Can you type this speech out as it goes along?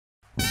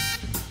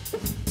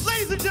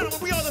Ladies and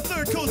gentlemen, we are the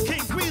Third Coast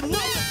Kings. We love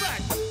the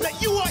fact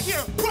that you are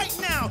here right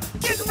now,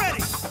 getting ready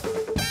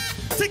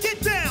to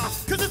get down,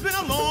 because it's been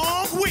a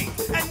long week.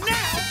 And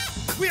now,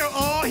 we are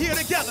all here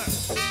together.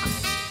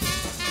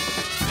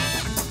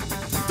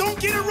 Don't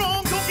get it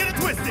wrong, don't get it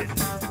twisted.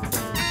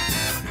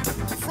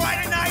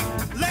 Friday night,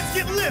 let's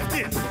get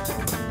lifted.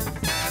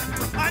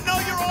 I know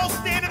you're all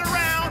standing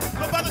around,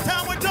 but by the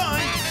time we're done,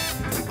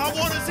 I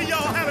want to see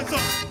y'all having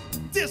some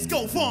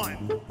disco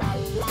fun.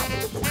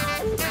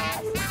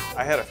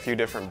 I had a few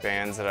different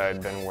bands that I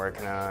had been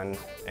working on,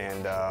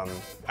 and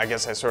I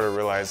guess I sort of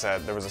realized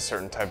that there was a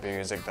certain type of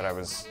music that I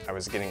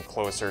was getting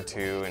closer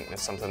to, and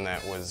it's something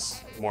that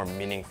was more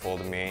meaningful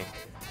to me,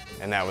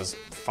 and that was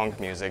funk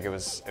music. It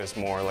was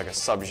more like a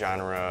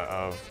subgenre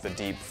of the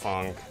deep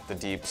funk, the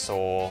deep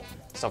soul,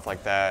 stuff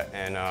like that.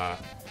 And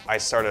I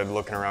started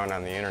looking around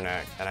on the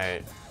internet, and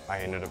I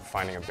ended up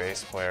finding a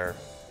bass player.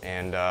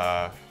 And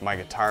my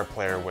guitar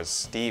player was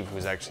Steve,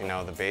 who's actually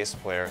now the bass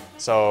player.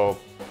 So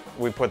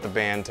we put the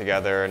band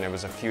together, and it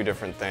was a few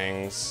different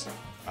things,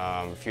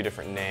 a few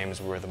different names.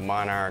 We were the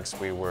Monarchs,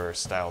 we were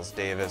Styles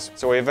Davis.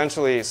 So we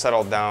eventually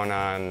settled down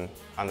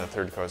on the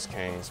Third Coast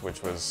Kings,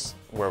 which was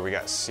where we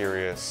got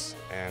serious,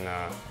 and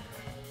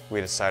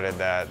we decided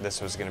that this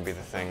was going to be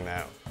the thing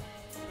that,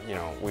 you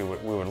know, we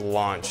would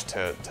launch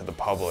to the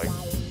public.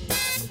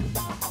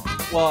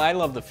 Well, I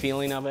love the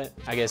feeling of it.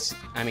 I guess,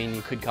 I mean,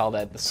 you could call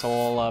that the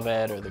soul of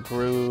it or the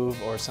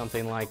groove or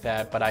something like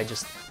that, but I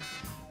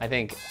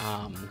think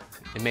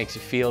it makes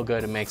you feel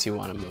good, it makes you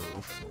want to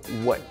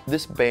move. What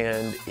this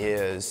band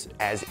is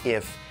as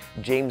if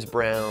James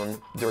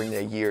Brown, during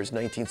the years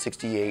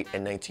 1968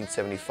 and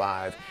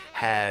 1975,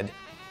 had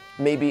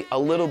maybe a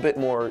little bit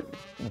more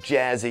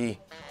jazzy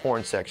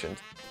horn sections.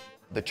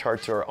 The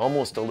charts are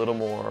almost a little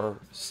more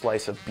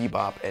slice of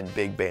bebop and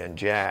big band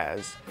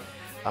jazz.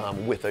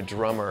 With a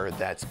drummer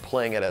that's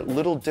playing at a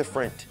little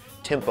different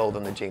tempo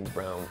than the James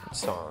Brown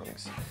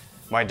songs.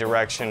 My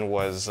direction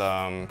was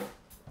some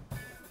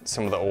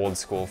of the old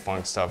school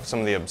funk stuff,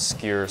 some of the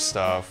obscure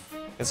stuff.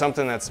 It's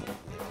something it's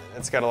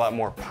got a lot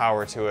more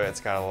power to it,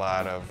 it's got a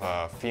lot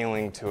of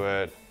feeling to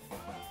it,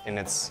 and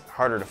it's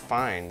harder to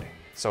find.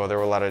 So there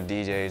were a lot of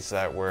DJs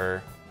that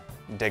were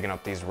digging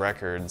up these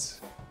records,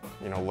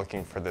 you know,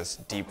 looking for this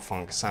deep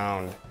funk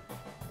sound.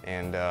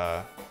 And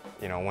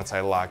you know, once I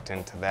locked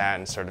into that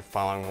and started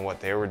following what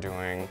they were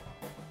doing,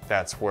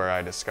 that's where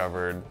I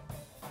discovered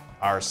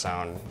our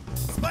sound.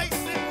 Spice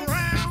it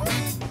round,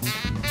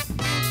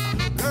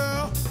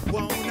 girl,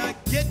 wanna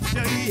get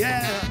you,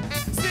 yeah.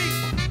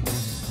 See,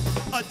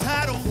 a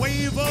tidal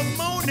wave of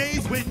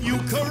Monets when you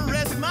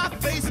caress my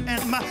face,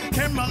 and my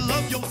camera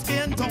love your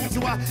skin tone,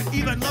 so I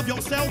even love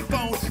your cell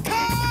phone.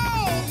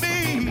 Call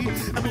me,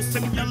 and we'll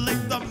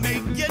simulate the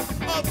making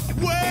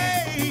of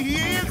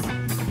waves.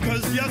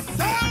 'Cause you're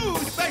so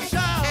special.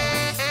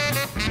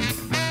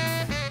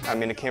 I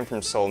mean, it came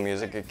from soul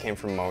music, it came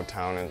from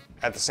Motown, and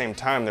at the same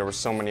time there were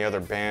so many other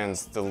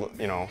bands,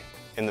 you know,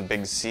 in the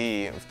big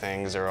sea of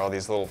things. There were all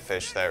these little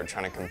fish that were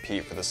trying to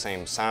compete for the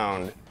same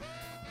sound.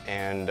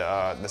 And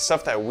the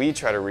stuff that we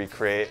try to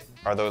recreate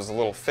are those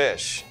little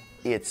fish.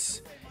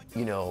 It's,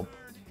 you know,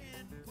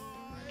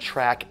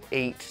 track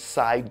 8,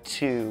 side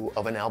 2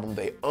 of an album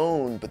they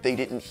own, but they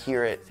didn't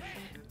hear it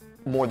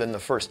more than the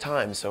first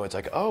time, so it's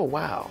like, oh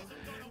wow.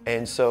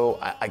 And so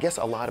I guess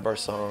a lot of our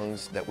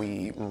songs that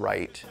we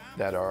write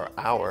that are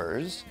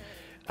ours,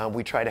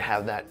 we try to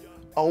have that,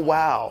 oh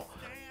wow,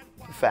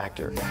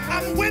 factor.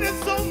 I'm winning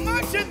so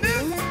much in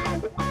this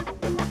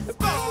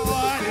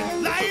sport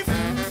in life.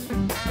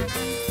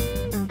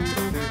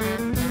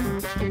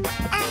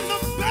 I'm the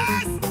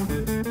best.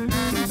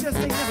 You just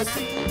ain't never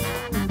seen.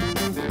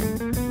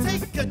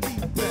 Take a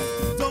deep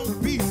breath.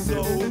 Don't be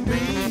so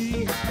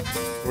mean.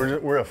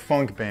 We're a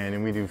funk band,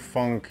 and we do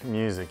funk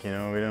music, you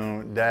know. We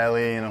don't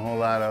dally and a whole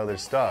lot of other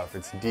stuff.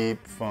 It's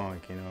deep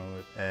funk, you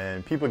know,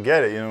 and people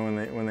get it, you know,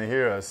 when they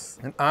hear us.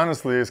 And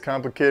honestly, as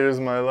complicated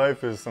as my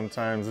life is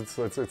sometimes,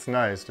 it's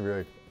nice to be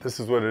like, this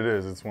is what it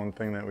is. It's one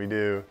thing that we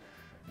do.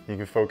 You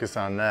can focus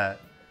on that.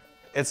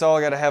 It's all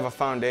got to have a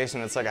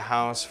foundation. It's like a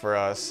house for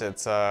us.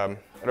 It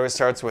always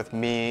starts with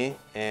me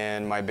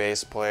and my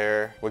bass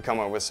player. We come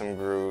up with some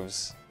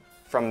grooves.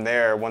 From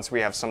there, once we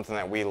have something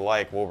that we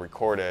like, we'll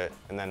record it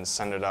and then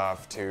send it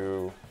off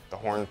to the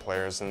horn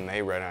players, and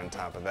they write on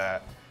top of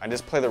that. I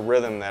just play the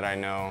rhythm that I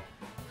know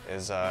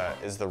is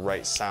the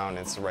right sound,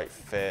 it's the right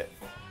fit,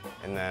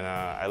 and then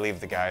I leave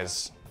the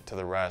guys to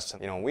the rest.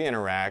 You know, we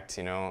interact.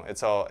 You know,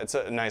 it's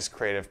a nice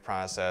creative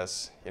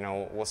process. You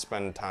know, we'll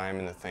spend time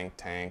in the think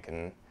tank,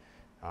 and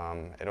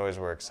it always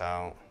works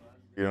out.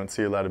 You don't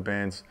see a lot of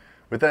bands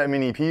with that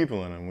many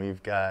people in them.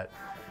 We've got,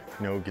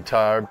 you know,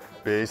 guitar,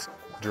 bass,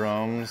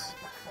 drums,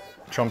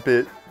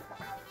 trumpet,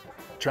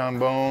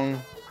 trombone,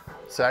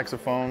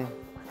 saxophone,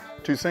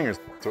 2 singers,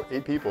 so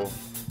 8 people.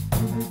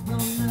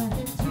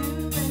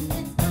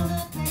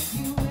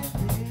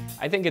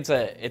 I think it's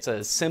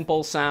a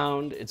simple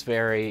sound. It's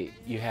very,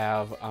 you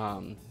have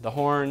the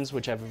horns,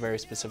 which have a very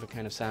specific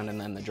kind of sound, and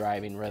then the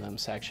driving rhythm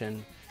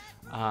section.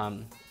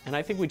 And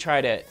I think we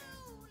try to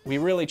We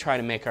really try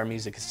to make our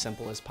music as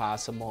simple as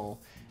possible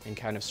and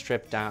kind of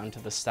strip down to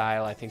the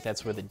style. I think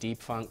that's where the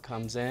deep funk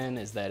comes in,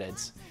 is that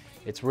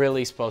it's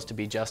really supposed to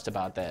be just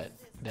about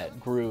that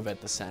groove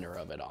at the center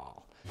of it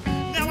all.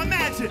 Now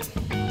imagine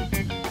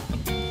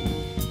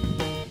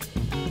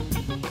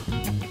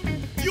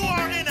you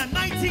are in a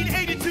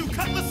 1982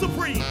 Cutlass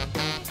Supreme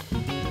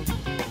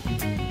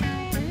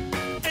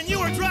and you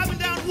are driving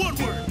down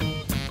Woodward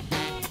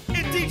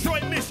in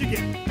Detroit,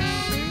 Michigan.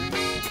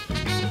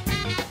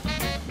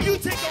 You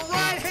take a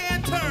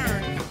right-hand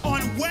turn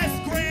on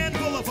West Grand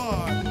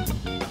Boulevard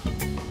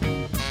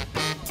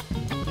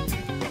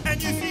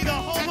and you see the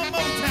home of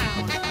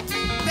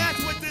Motown.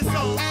 That's what this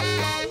song.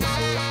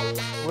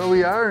 Well,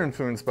 we are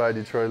influenced by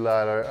Detroit a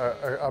lot.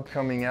 Our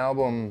upcoming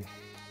album,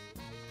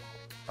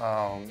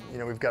 you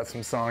know, we've got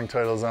some song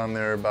titles on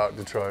there about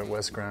Detroit,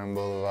 West Grand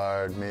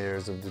Boulevard,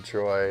 Mayors of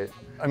Detroit.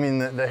 I mean,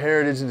 the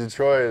heritage of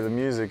Detroit, the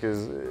music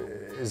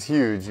is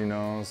huge, you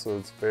know, so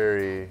it's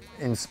very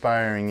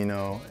inspiring, you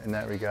know, in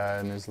that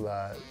regard, and there's a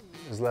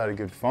lot of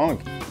good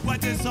funk.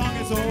 What this song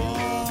is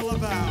all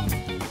about.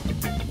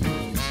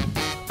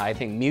 I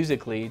think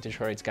musically,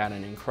 Detroit's got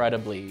an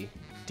incredibly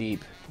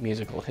deep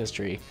musical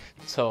history.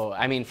 So,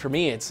 I mean, for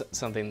me, it's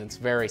something that's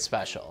very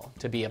special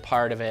to be a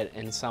part of it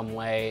in some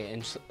way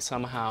and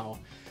somehow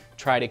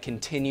try to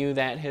continue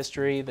that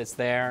history that's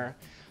there.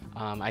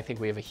 I think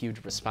we have a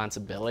huge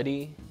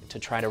responsibility to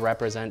try to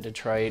represent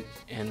Detroit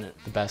in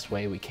the best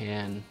way we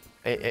can.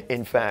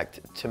 In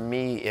fact, to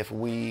me, if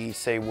we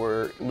say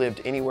we're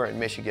lived anywhere in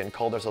Michigan,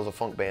 called ourselves a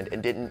funk band,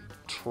 and didn't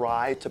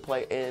try to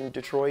play in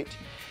Detroit,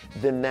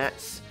 then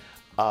that's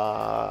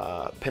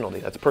a penalty,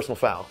 that's a personal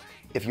foul.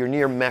 If you're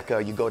near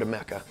Mecca, you go to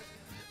Mecca.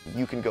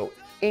 You can go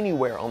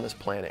anywhere on this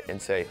planet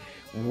and say,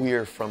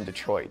 we're from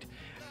Detroit.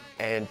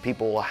 And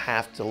people will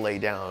have to lay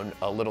down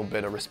a little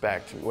bit of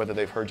respect, whether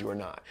they've heard you or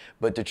not.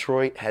 But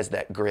Detroit has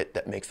that grit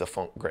that makes the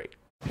funk great.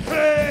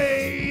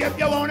 Hey, if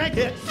you wanna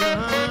get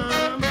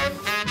some,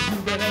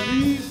 you better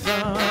leave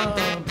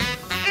some.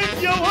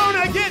 If you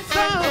wanna get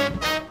some,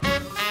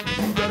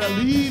 you better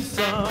leave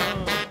some.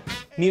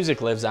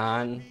 Music lives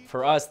on.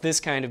 For us, this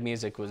kind of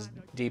music was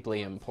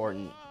deeply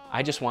important.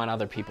 I just want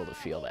other people to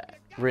feel that,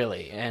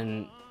 really.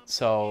 And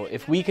so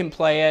if we can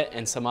play it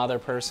and some other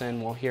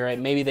person will hear it,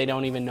 maybe they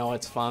don't even know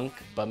it's funk,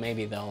 but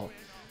maybe they'll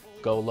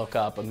go look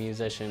up a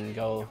musician,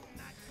 go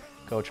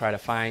try to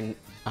find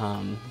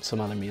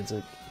some other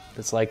music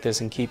that's like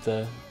this and keep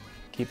the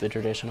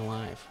tradition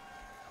alive.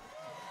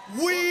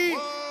 We